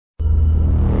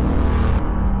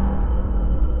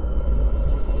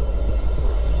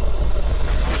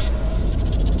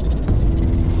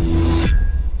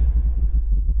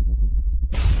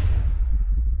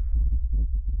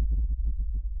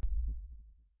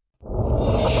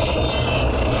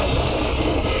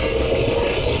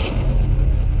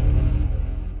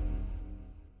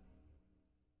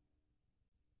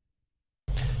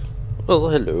Well,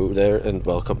 hello there and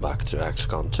welcome back to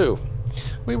XCOM 2.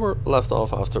 We were left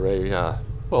off after a,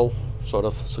 well, sort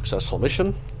of successful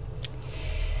mission.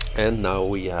 And now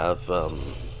we have a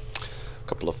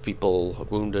couple of people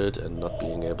wounded and not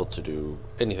being able to do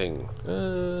anything.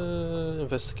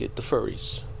 Investigate the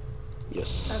furries.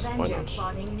 Yes, why Avenger not?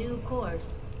 plotting new course.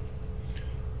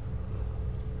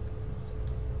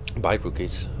 Buy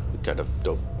rookies. We kind of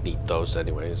don't need those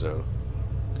anyway, so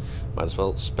might as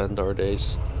well spend our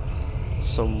days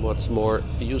somewhat more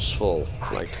useful,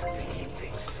 like.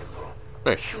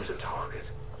 Nice. Choose a target.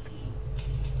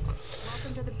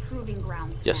 Welcome to the proving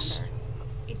grounds, Yes. Commander.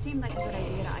 It seemed like a good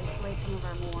idea to isolate some of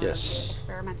our more Yes.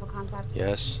 experimental concepts.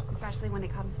 Yes. Especially when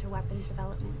it comes to weapons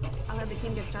development. I'll have the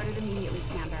team get started immediately,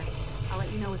 Commander. I'll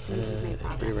let you know as soon as we've made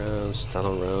AP progress. rounds,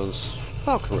 Talon rounds,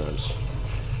 Falcon rounds.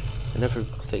 And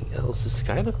everything else is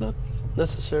kind of not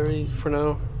necessary for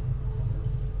now.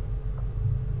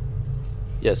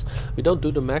 Yes, we don't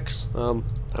do the max. I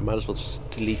might as well just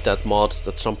delete that mod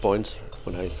at some point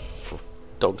when I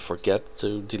don't forget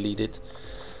to delete it.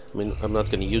 I mean, I'm not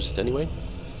going to use it anyway.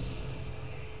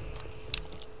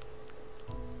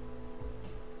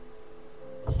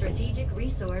 Strategic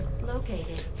resource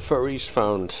located. Furries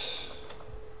found.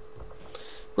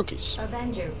 Rookies.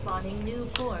 Avenger plotting new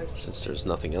course. Since there's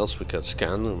nothing else we can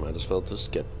scan, we might as well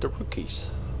just get the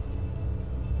rookies.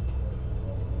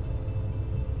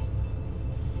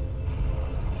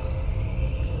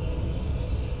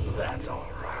 That's all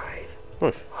right.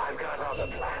 I've got other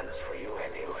plans for you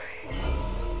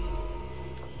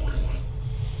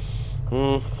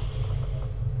anyway.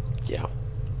 Yeah.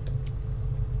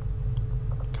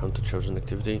 Counter chosen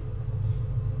activity.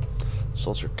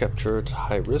 Soldier captured,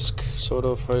 high risk, sort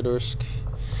of high risk.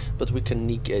 But we can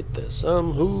negate this.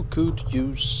 Who could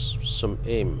use some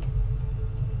aim?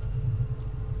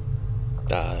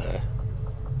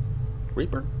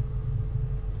 Reaper?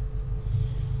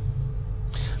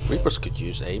 Reapers could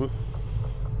use aim.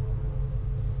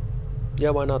 Yeah,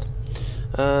 why not?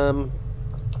 But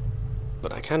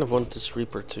I kind of want this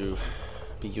Reaper to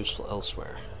be useful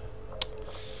elsewhere.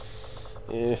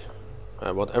 I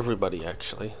want everybody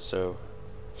actually, so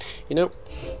you know,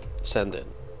 send in.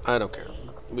 I don't care.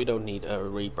 We don't need a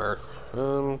Reaper.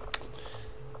 We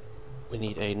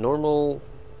need a normal,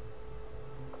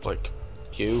 like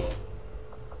you,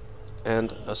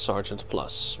 and a Sergeant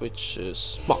Plus, which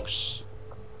is Mox.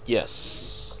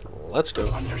 Yes, let's go.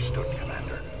 Understood,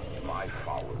 Commander. My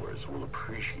followers will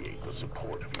appreciate the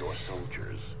support of your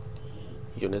soldiers.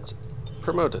 Unit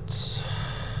promoted.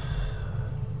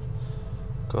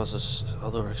 Causes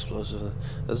other explosive.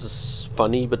 This is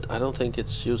funny, but I don't think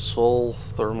it's useful.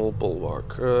 Thermal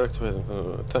bulwark.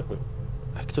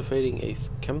 Activating a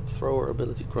chem thrower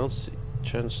ability grants the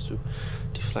chance to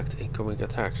deflect incoming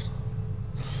attacks.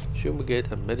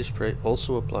 Fumigate and Medispray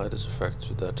also apply this effect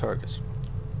to their targets.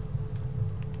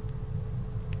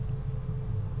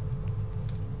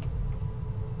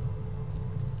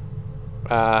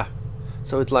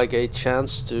 So it's like a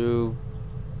chance to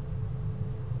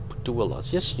do a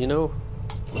lot. Yes, you know,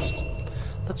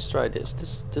 let's try this.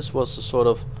 This was a sort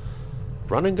of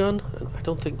run and gun, and I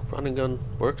don't think run and gun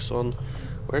works on.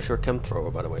 Where's your chem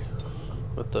thrower, by the way?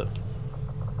 What the?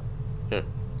 Here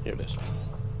it is.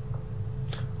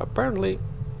 Apparently,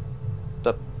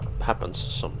 that happens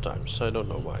sometimes. I don't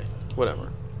know why.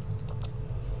 Whatever.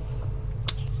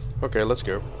 Okay, let's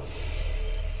go.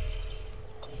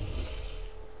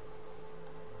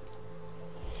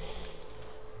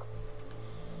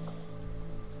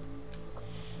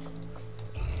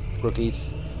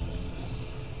 Rookies.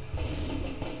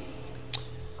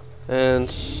 And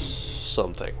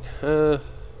something.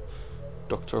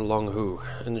 Dr. Long Hu,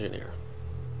 engineer.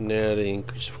 Nah, the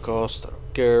increase of cost, I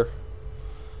don't care.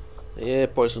 Yeah,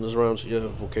 poisonous rounds, yeah,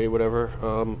 okay, whatever.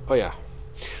 Oh yeah.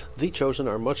 The Chosen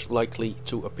are much likely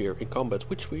to appear in combat,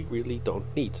 which we really don't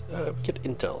need. We get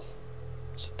intel.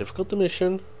 It's a difficult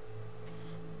mission,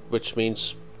 which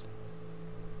means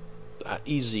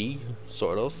easy,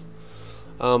 sort of.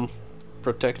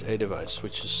 Protect a device,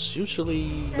 which is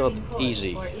usually not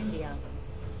easy.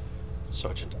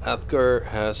 Sergeant Edgar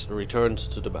has returned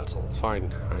to the battle.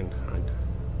 Fine.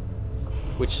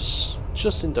 Which is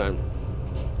just in time.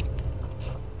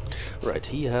 Right,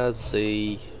 he has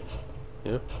a...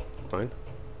 Yeah, fine.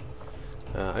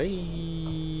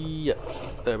 Yeah,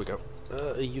 there we go.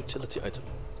 A utility item.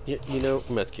 Yeah, you know,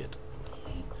 medkit.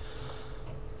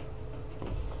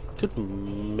 Could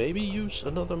maybe use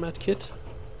another medkit.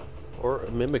 Or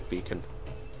a mimic beacon.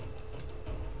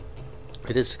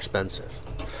 It is expensive,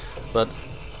 but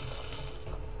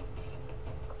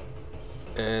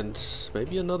and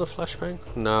maybe another flashbang.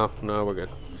 No, we're good.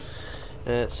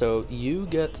 So you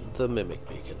get the mimic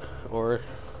beacon, or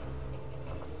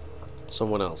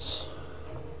someone else.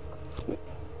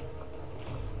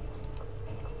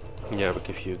 Yeah, we'll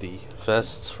give you the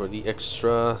vests for the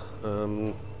extra.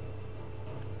 You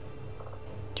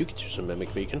could use a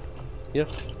mimic beacon. Yeah.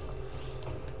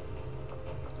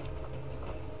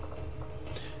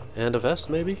 And a vest,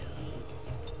 maybe?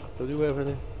 Do we have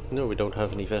any? No, we don't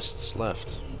have any vests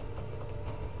left.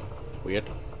 Weird.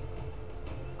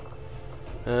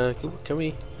 Can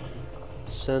we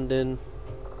send in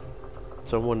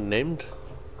someone named?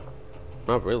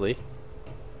 Not really.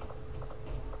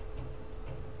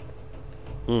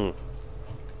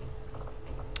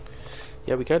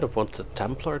 Yeah, we kind of want the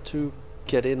Templar to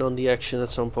get in on the action at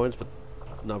some point, but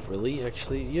not really,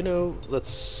 actually. You know, let's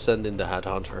send in the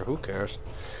Headhunter, who cares?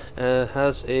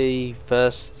 Has a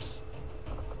vest.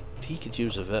 He could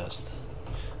use a vest.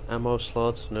 Ammo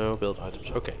slots, no. Build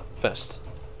items, okay, vest.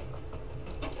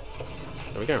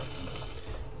 There we go.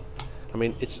 I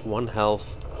mean, it's 1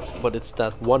 health, but it's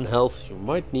that 1 health you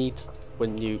might need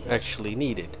when you actually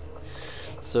need it.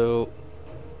 So,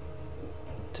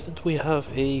 didn't we have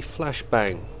a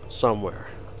flashbang somewhere?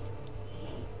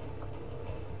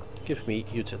 Give me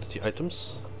utility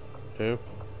items. No.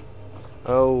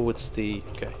 Oh, it's the...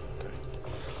 okay.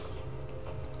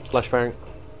 Flashbang.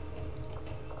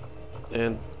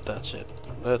 And that's it.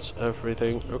 That's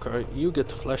everything. Okay, you get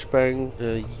the flashbang.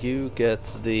 You get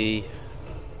the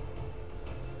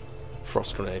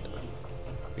frost grenade.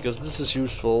 Because this is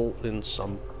useful in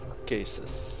some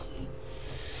cases.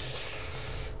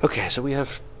 Okay, so we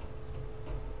have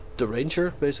the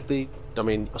ranger, basically. I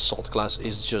mean, assault class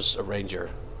is just a ranger.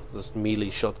 This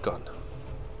melee shotgun.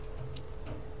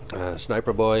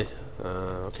 Sniper boy.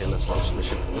 Okay, let's launch the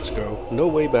mission. Let's go. No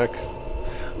way back.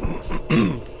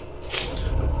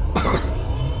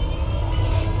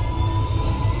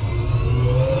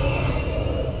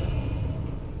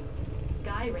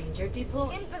 Sky Ranger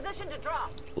deployed. In position to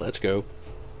drop. Let's go.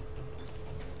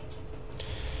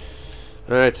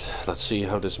 Alright, let's see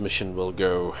how this mission will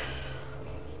go.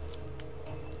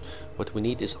 What we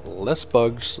need is less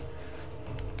bugs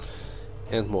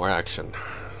and more action.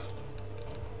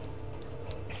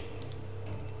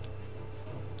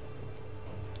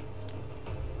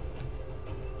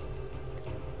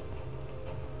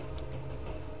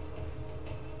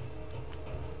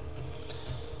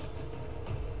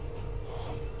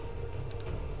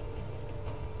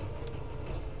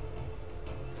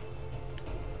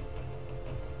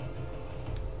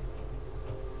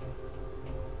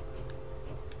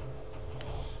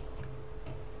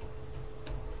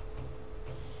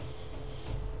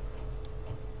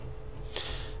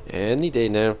 Any day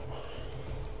now.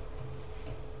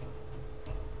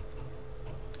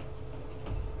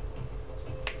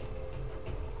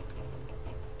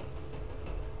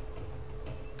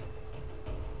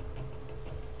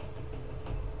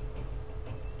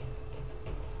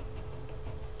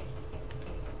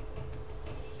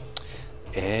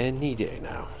 Any day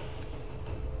now.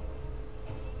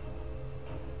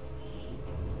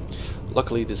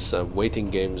 Luckily this waiting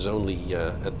game is only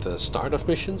at the start of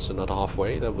missions and not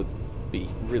halfway. That would be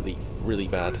really, really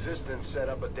bad. Resistance set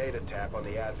up a data tap on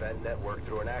the Advent network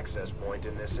through an access point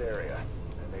in this area.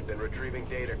 And they've been retrieving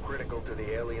data critical to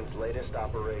the aliens' latest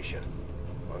operation.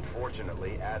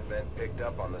 Unfortunately, Advent picked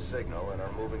up on the signal and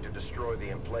are moving to destroy the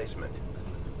emplacement.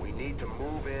 We need to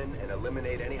move in and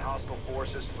eliminate any hostile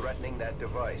forces threatening that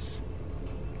device.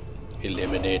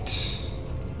 Eliminate.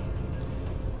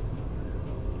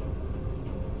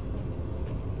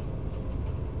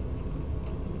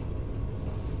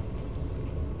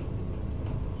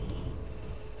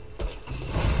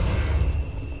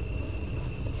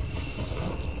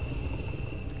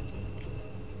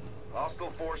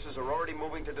 Hostile forces are already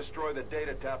moving to destroy the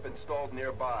data tap installed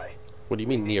nearby. What do you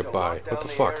mean nearby? Lock What down the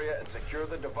fuck? area and secure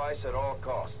the device at all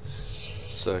costs.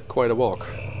 It's quite a walk.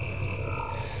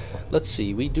 Let's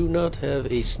see, we do not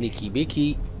have a sneaky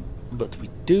beaky, but we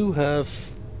do have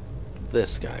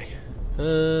this guy.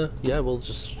 Yeah, we'll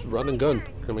just run and gun.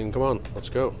 I mean, come on, let's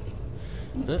go.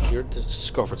 You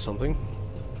discovered something.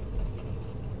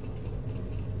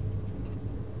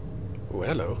 Oh,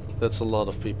 hello. That's a lot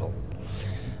of people.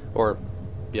 Or,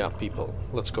 yeah, people.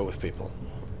 Let's go with people.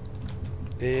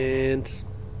 And...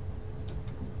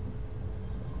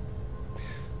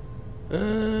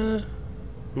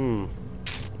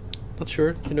 not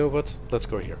sure. You know what? Let's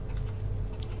go here.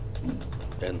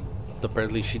 And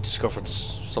apparently she discovered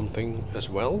something as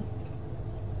well.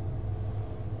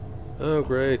 Oh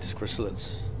great,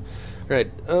 chrysalids. Right,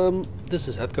 this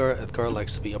is Edgar. Edgar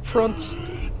likes to be up front.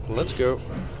 Let's go.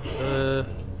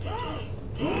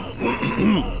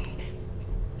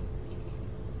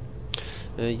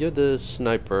 You're the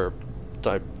sniper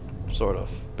type, sort of,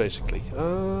 basically.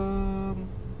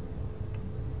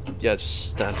 Yeah, just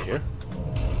stand here.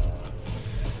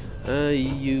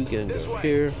 You can go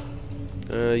here.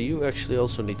 You actually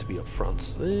also need to be up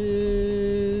front.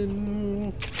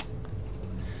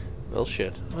 Well,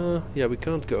 shit. Yeah, we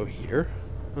can't go here.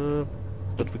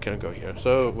 But we can go here,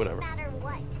 so whatever. No matter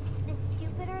what, the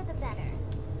stupider the better.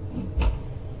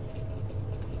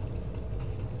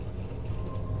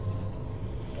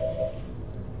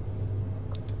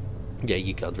 Yeah,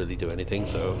 you can't really do anything,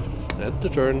 so end the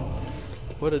turn.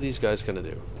 What are these guys gonna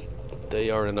do? They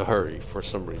are in a hurry for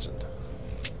some reason.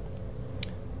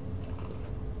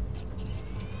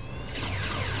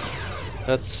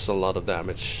 That's a lot of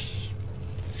damage.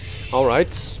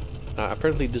 Alright.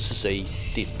 Apparently this is a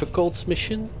difficult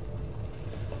mission.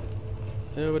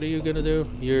 What are you gonna do?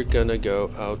 You're gonna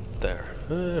go out there.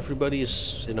 Everybody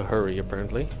is in a hurry,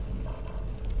 apparently.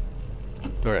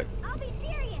 Alright. I'll be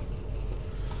serious.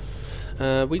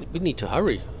 We need to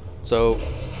hurry. So,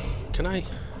 can I...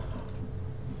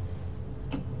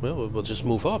 Well, we'll just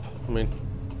move up. I mean,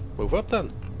 move up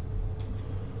then.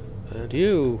 And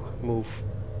you move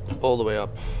all the way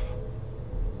up.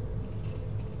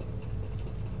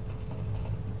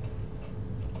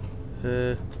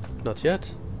 Not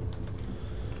yet.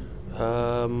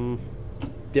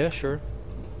 Yeah, sure.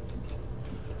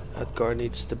 Edgar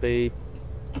needs to be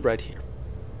right here.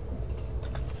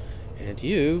 And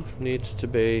you needs to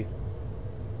be,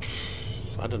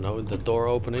 I don't know, in the door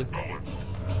opening.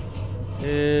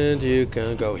 And you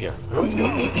can go here.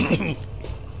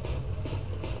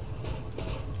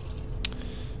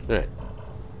 Alright.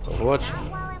 Overwatch.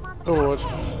 Overwatch.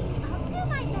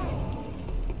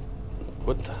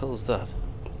 What the hell is that?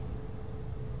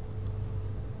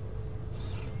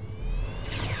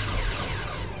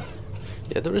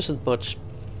 Yeah, there isn't much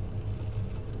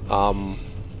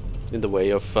in the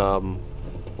way of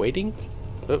waiting.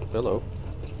 Oh, hello.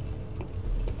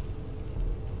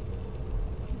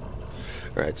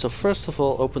 Alright, so first of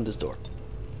all, open this door.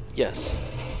 Yes.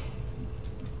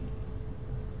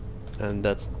 And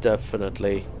that's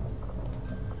definitely...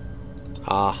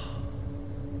 Can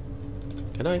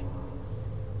I?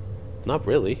 Not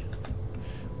really.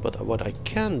 But what I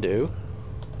can do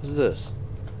is this.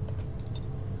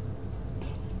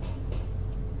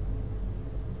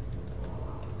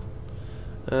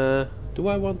 Do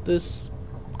I want this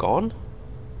gone?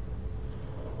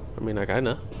 I mean, I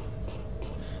kinda.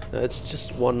 It's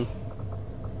just one...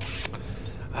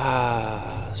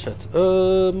 shit.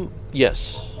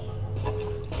 Yes.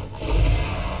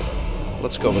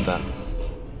 Let's go with that.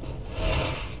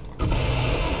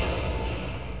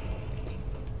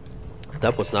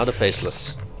 That was not a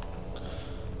faceless.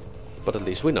 But at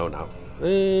least we know now.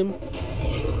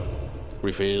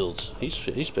 Revealed.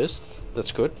 He's pissed.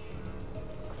 That's good.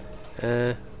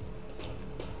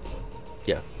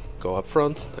 Yeah. Go up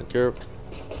front. Thank you.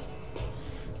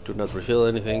 Do not reveal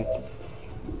anything.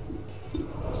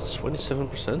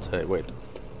 27%? Hey, wait.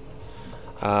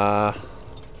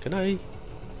 Can I?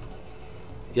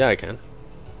 Yeah, I can.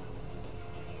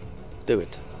 Do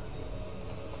it.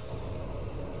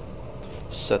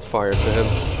 Set fire to him.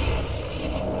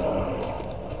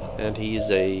 And he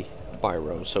is a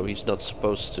pyro, so he's not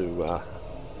supposed to,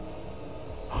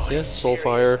 yeah, soul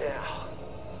fire.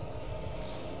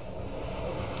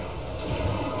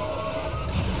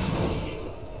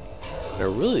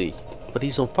 Really? But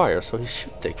he's on fire, so he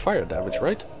should take fire damage,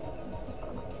 right?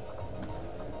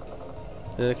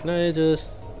 Can I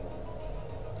just...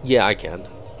 Yeah, I can.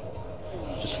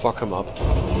 Just fuck him up.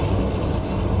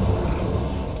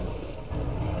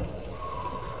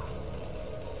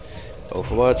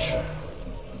 Overwatch.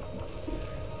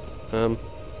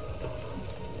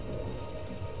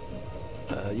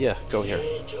 Yeah, go here.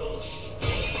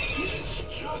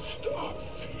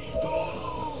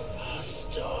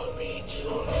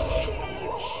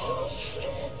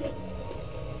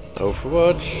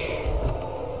 Overwatch.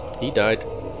 He died.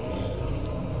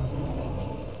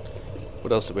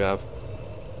 What else do we have?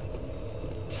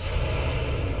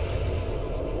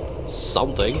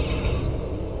 Something.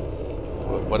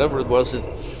 Whatever it was,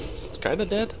 it's kinda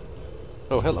dead.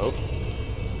 Oh, hello.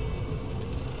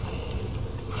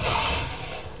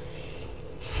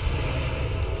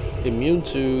 Immune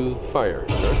to fire.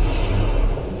 Sure.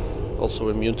 Also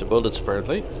immune to bullets,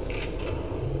 apparently.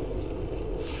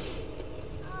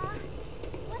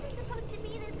 What is supposed to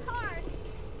be this hard?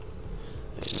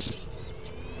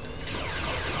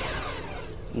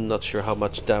 Not sure how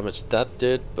much damage that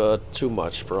did, but too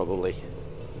much probably.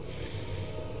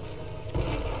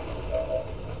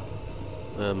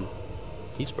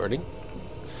 He's burning.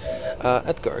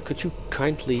 Edgar, could you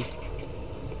kindly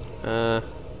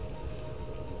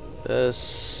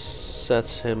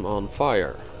sets him on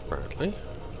fire, apparently.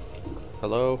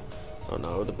 Hello? Oh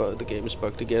no, the game is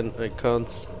bugged again. I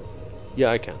can't... Yeah,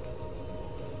 I can.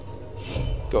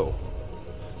 Go.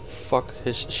 Fuck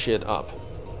his shit up.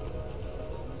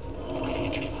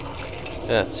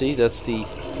 Yeah, see, that's the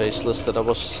faceless that I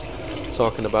was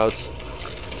talking about.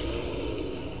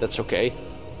 That's okay.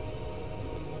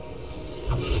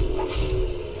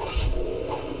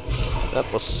 That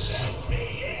was...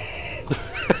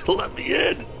 Let me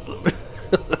in!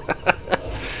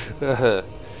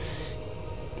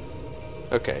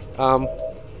 Okay,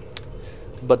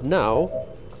 but now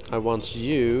I want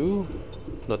you,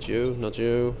 not you, not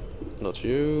you, not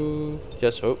you,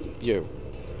 yes, oh, you.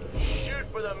 Shoot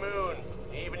for the moon.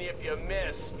 Even if you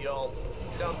miss, you'll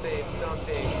something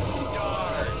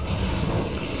stars.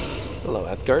 Hello,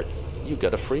 Edgar. You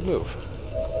got a free move.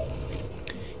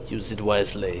 Use it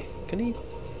wisely. Can he?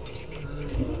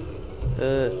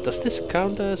 Does this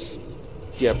count as?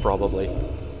 Yeah, probably.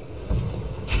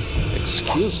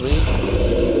 Excuse me.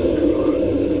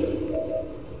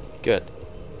 Good.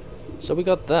 So we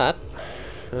got that.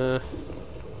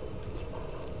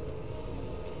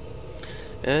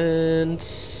 And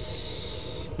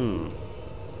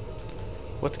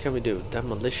what can we do?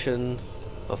 Demolition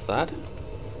of that?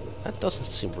 That doesn't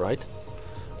seem right.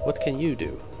 What can you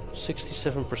do?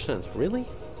 67%. Really?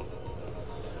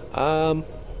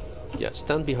 Yeah,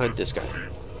 stand behind this guy.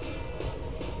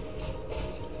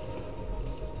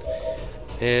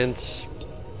 And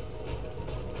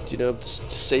you know,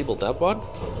 disable that one.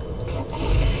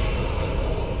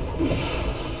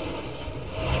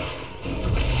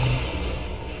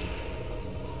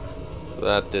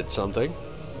 That did something.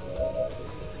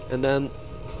 And then,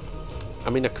 I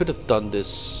mean, I could have done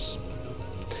this.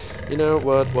 You know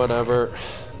what? Whatever.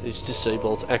 It's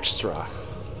disabled extra.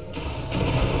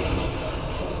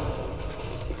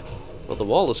 Well, the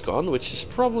wall is gone, which is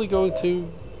probably going to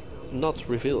not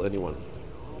reveal anyone.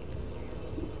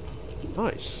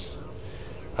 Nice.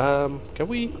 Can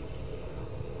we?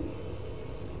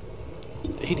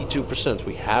 82%.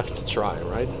 We have to try,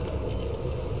 right?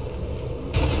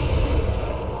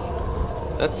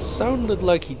 That sounded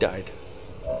like he died.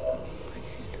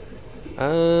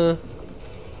 Can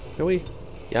we?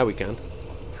 Yeah, we can.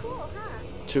 Cool, huh?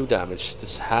 2 damage.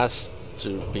 This has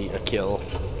to be a kill.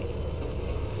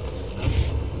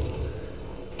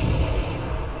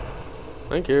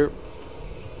 Thank you.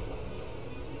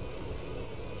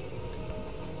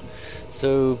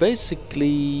 So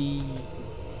basically,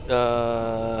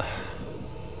 yeah,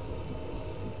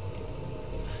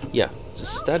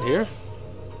 just stand here.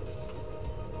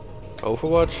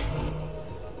 Overwatch.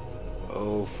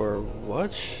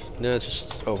 Overwatch? No,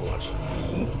 just Overwatch.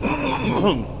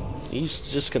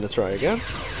 He's just gonna try again.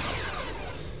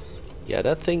 Yeah,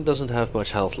 that thing doesn't have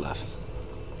much health left.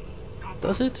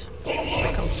 Does it?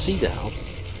 I can't see the health.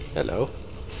 Hello.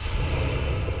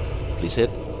 Please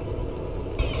hit.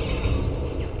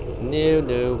 No,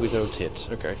 no, we don't hit.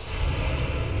 Okay.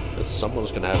 But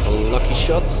someone's gonna have a lucky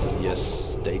shot.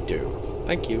 Yes, they do.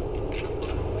 Thank you.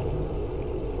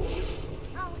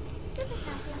 Oh, this is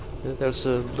nothing. There's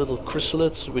a little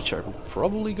chrysalid, which I'm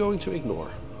probably going to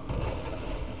ignore.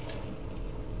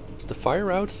 Is the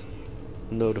fire out?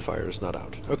 No, the fire is not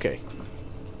out. Okay.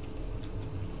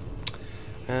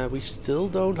 We still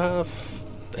don't have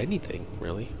anything,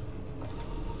 really.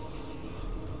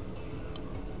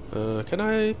 Can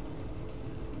I?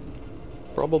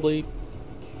 Probably.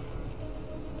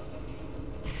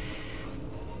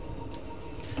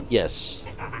 Yes.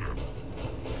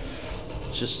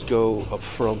 Just go up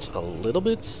front a little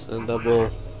bit, and that will...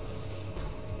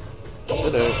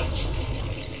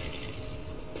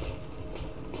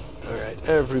 Alright,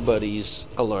 everybody's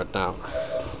alert now.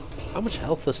 How much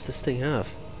health does this thing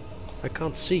have? I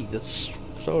can't see, that's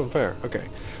so unfair. Okay,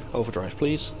 overdrive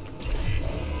please.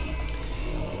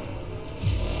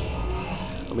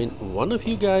 I mean, one of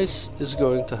you guys is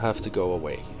going to have to go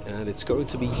away, and it's going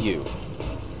to be you.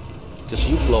 Because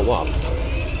you blow up.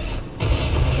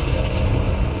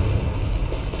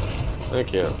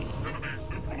 Thank you.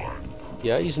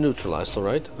 Yeah, he's neutralized,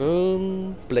 alright.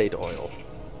 Blade oil.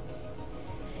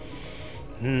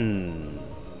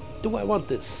 Do I want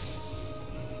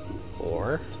this?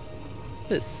 Or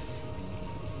this?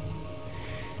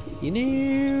 You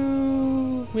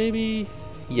know, maybe...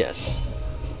 Yes.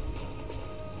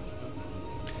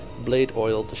 Blade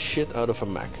oil the shit out of a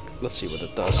mech. Let's see what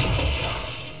it does.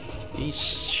 He's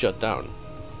shut down.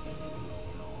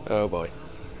 Oh boy.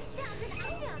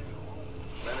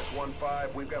 Menace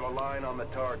 1-5, we've got a line on the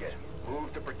target.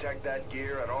 Move to protect that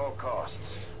gear at all costs.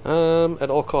 At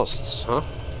all costs, huh?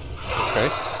 Okay.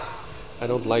 I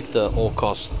don't like the all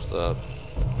costs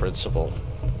principle.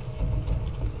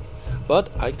 But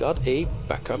I got a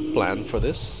backup plan for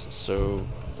this, so...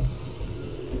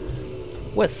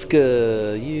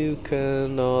 Wesker, you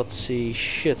cannot see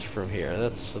shit from here.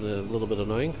 That's a little bit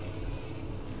annoying.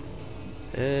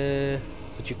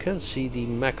 But you can see the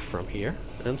mech from here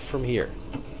and from here.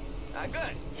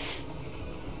 Good.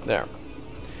 There.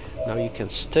 Now you can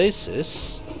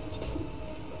stasis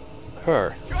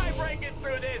her. Try breaking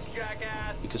through this,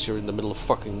 jackass. Because you're in the middle of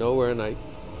fucking nowhere and I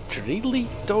really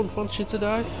don't want you to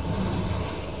die.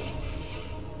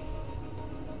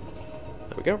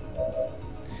 There we go.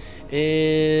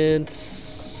 And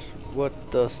what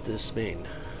does this mean?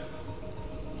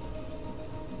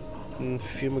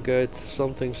 Fumigate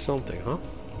something something, huh?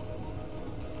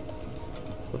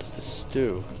 What does this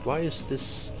do? Why is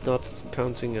this not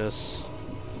counting as...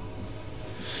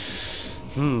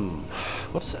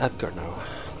 What does Edgar know?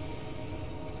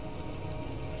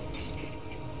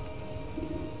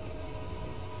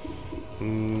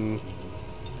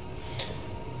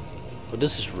 Well,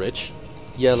 this is rich.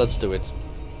 Yeah, let's do it.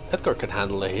 Edgar can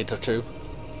handle a hit or two.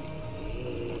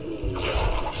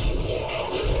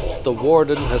 The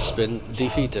Warden has been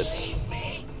defeated.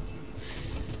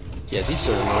 Yeah, these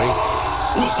are annoying.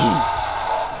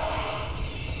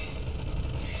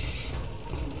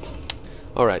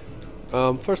 Alright.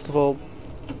 First of all,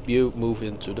 you move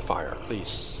into the fire,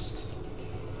 please.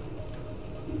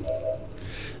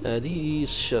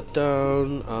 These shut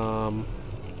down.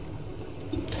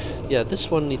 Yeah, this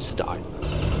one needs to die.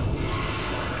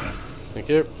 Thank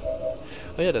you.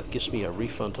 Oh yeah, that gives me a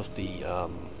refund of the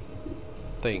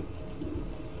thing.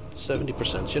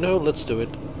 70%. You know, let's do it.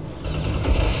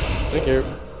 Thank you.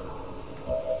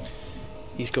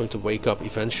 He's going to wake up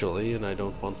eventually, and I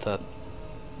don't want that.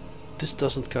 This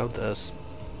doesn't count as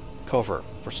cover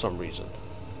for some reason.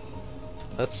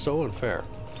 That's so unfair.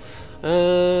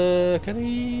 Can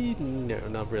he? No,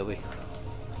 not really.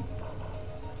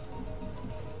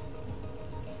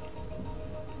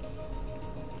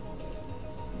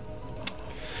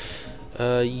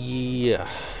 Yeah.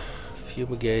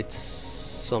 Fumigate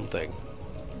something.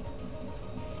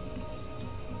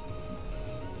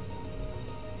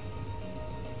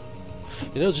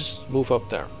 You know, just move up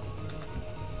there.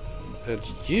 And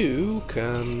you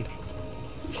can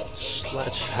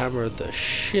sledgehammer the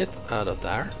shit out of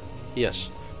there.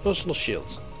 Yes, personal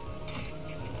shields.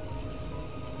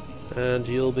 And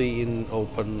you'll be in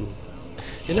open...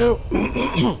 You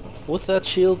know, with that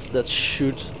shield, that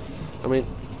shoots... I mean...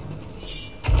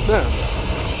 No.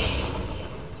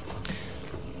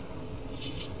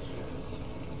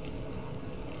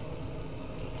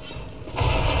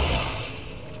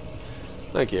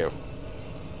 Thank you.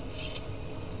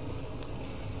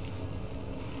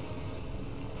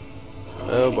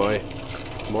 Oh boy.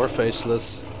 More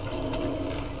faceless.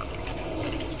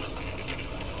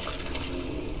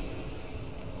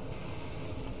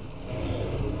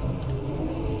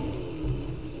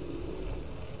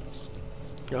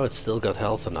 Oh, it's still got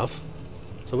health enough.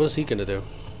 So what is he gonna do?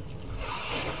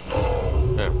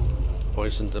 No.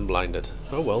 Poisoned and blinded.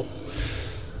 Oh well.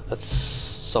 That's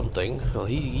something. Well,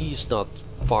 he's not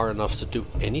far enough to do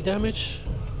any damage.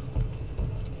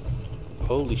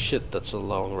 Holy shit, that's a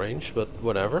long range, but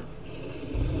whatever.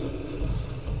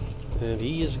 And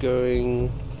he is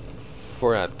going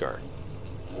for Edgar,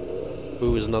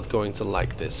 who is not going to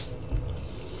like this.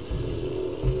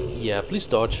 Yeah, please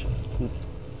dodge.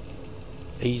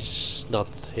 He's not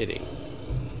hitting.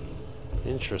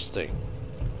 Interesting.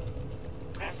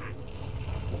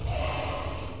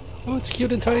 Oh, it's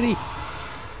cute and tiny.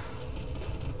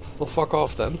 Well, fuck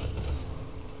off then.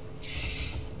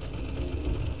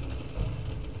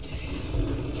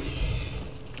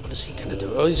 What is he gonna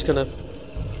do? Oh, he's gonna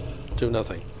do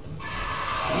nothing.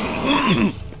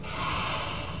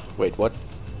 Wait, what?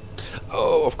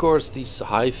 Oh, of course, these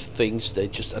hive things, they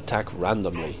just attack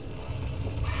randomly.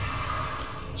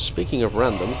 Speaking of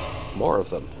random, more of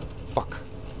them. Fuck.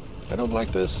 I don't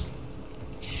like this.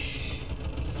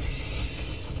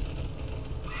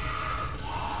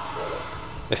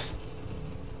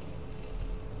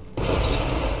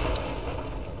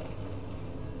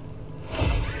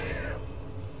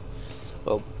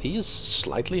 Well, he is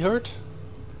slightly hurt.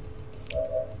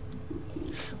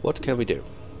 What can we do?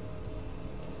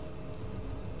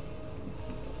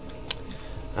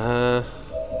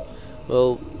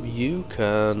 Well, you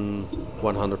can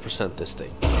 100% this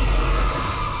thing.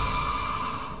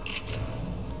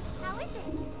 How is it?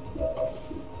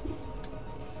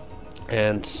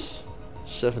 And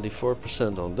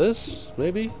 74% on this,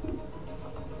 maybe?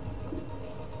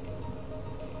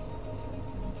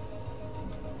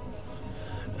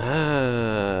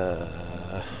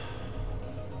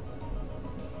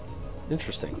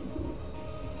 Interesting.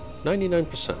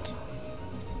 99%.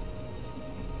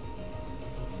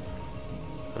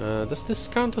 Does this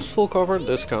count as full cover?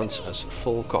 This counts as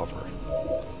full cover.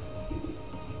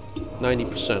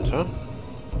 90%, huh?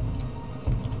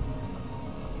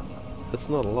 That's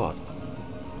not a lot.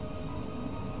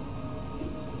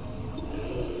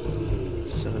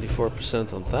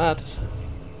 74% on that.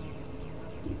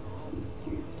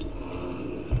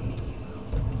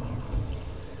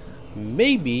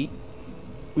 Maybe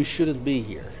we shouldn't be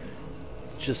here.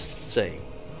 Just saying.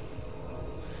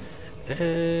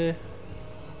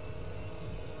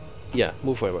 Yeah,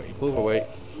 move away, move away.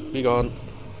 Be gone.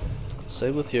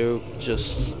 Same with you.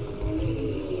 Just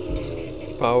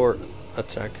power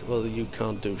attack. Well, you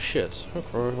can't do shit.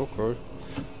 Okay, okay.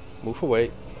 Move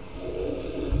away.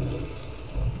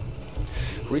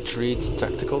 Retreat,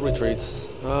 tactical retreat.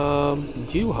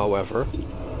 You, however,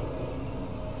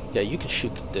 yeah, you can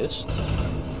shoot at this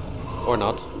or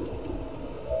not.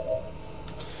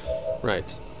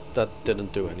 Right, that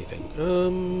didn't do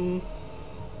anything.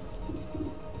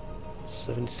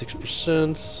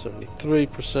 76%,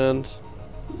 73%.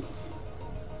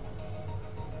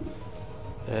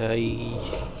 I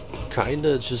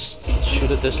kinda just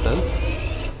shoot at this then.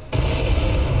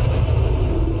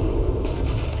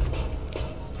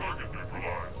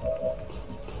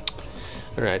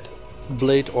 Alright,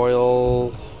 blade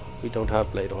oil. We don't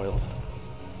have blade oil.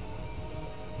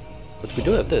 But we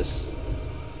do have this.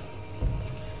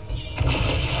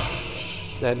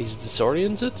 That is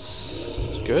disoriented.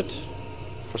 Good.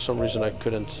 For some reason I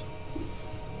couldn't.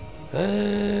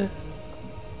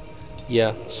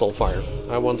 Yeah, Soulfire.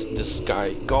 I want this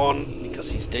guy gone because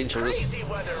he's dangerous. Crazy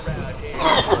weather around here.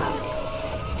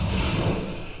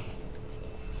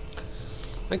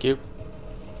 Thank you.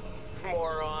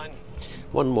 Moron.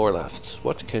 One more left.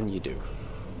 What can you do?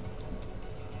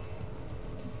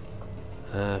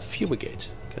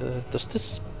 Fumigate. Does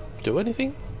this do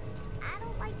anything? I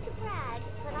don't like to brag,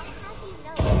 but I'll have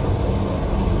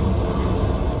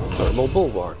you know. Thermal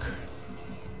bulwark.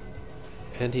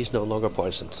 And he's no longer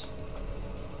poisoned.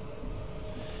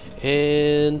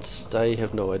 And I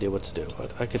have no idea what to do,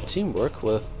 but I can teamwork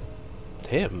with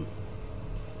him.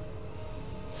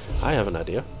 I have an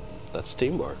idea. That's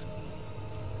teamwork.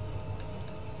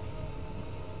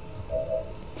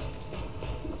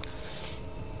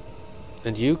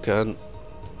 And you can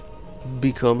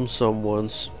become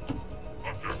someone's...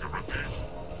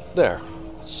 There.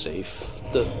 Save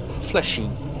the fleshy.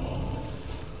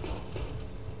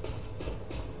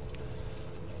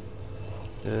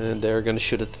 And they're gonna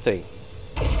shoot at the thing.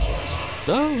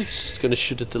 No, it's gonna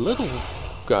shoot at the little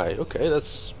guy. Okay,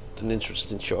 that's an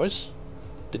interesting choice.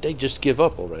 Did they just give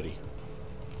up already?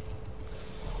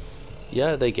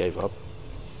 Yeah, they gave up.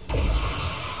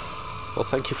 Well,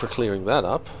 thank you for clearing that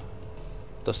up.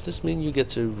 Does this mean you get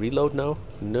to reload now?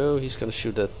 No, he's gonna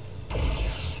shoot at...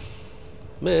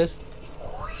 Missed.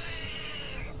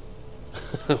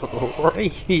 Oh,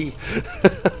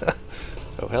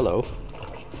 hello.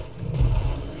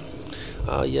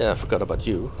 Yeah, I forgot about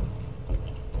you.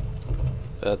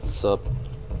 That's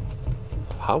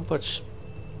how much?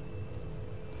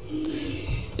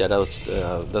 Yeah,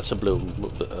 that's a blue.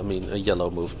 I mean, a yellow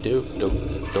move.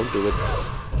 Don't do it.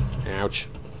 Ouch.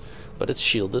 But it's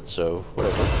shielded, so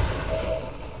whatever.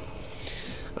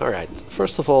 All right.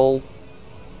 First of all,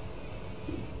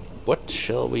 what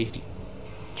shall we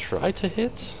try to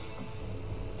hit?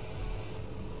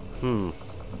 I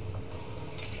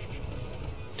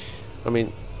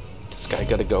mean, this guy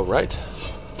gotta go, right?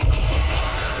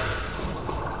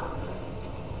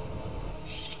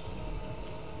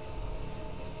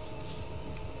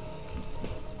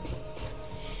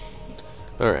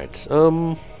 Alright,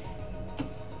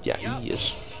 yeah, he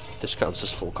is... This counts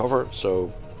as full cover,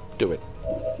 so do it.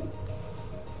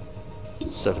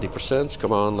 70%,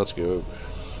 come on, let's go.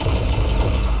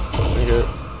 Thank you.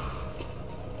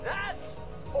 That's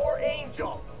for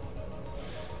Angel.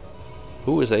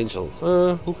 Who is Angel?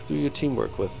 Who do you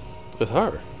teamwork with? With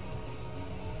her?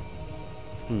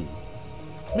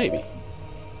 Maybe.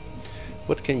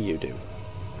 What can you do?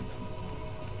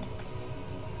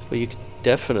 Well, you could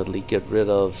definitely get rid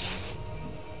of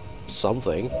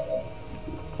something.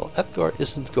 Well, Edgar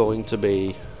isn't going to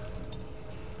be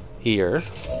here.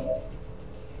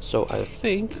 So I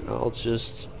think I'll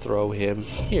just throw him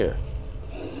here.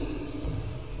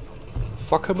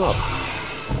 Fuck him up.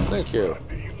 Thank you.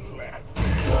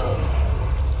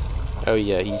 Oh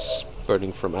yeah, he's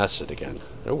burning from acid again.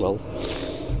 Oh well.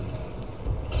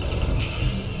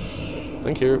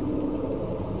 Thank you.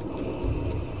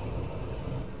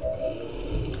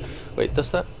 Wait,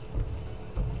 does that...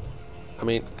 I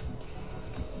mean...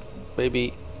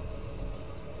 maybe...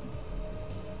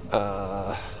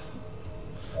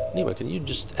 Nima, can you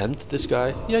just end this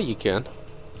guy? Yeah, you can.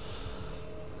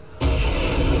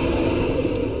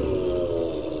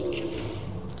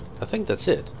 I think that's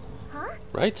it. Huh?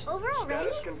 Right? Over already?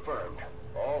 Status confirmed.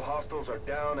 All hostiles are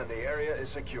down and the area is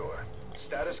secure.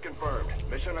 Status confirmed.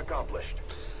 Mission accomplished.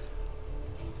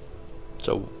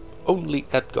 So only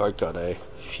Edgar got a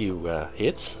few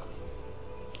hits.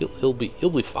 He'll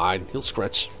be fine. He'll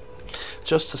scratch,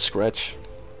 just a scratch.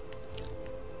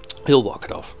 He'll walk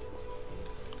it off.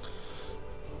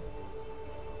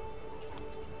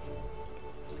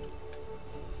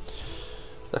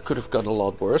 That could have gone a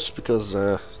lot worse because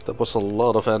there was a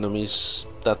lot of enemies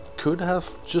that could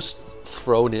have just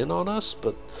thrown in on us,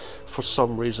 but for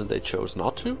some reason they chose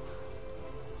not to.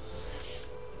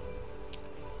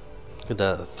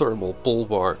 The thermal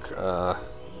bulwark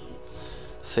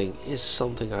thing is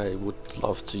something I would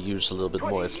love to use a little bit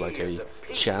more. It's like a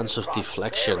chance of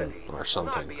deflection or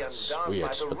something. It's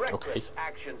weird, but okay.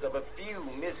 Actions of a few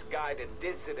misguided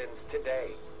dissidents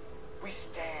today. We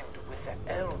stand with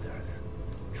the elders.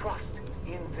 Trust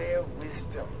in their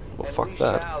wisdom. Well, and fuck we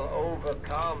that. shall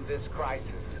overcome this crisis.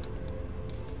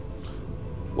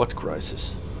 What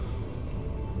crisis?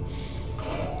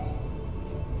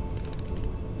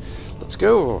 Let's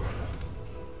go.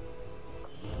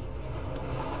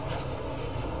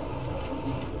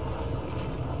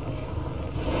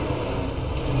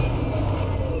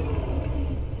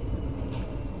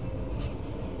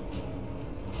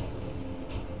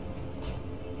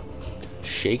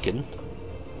 Shaken?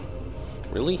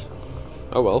 Really?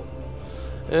 Oh well.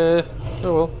 Oh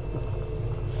well.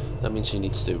 That means she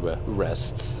needs to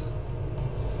rest.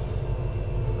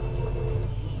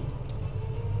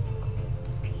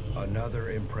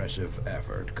 Another impressive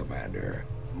effort, Commander.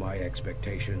 My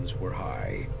expectations were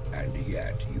high, and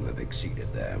yet you have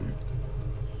exceeded them.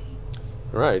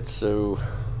 Right, so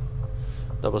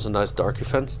that was a nice dark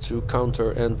event to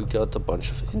counter, and we got a bunch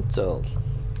of intel.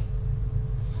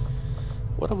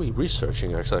 What are we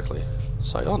researching exactly?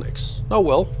 Psionics. Oh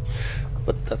well,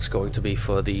 but that's going to be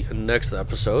for the next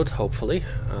episode, hopefully.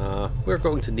 We're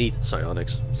going to need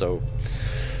psionics, so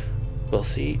we'll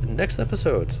see next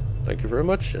episode. Thank you very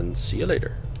much, and see you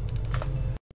later.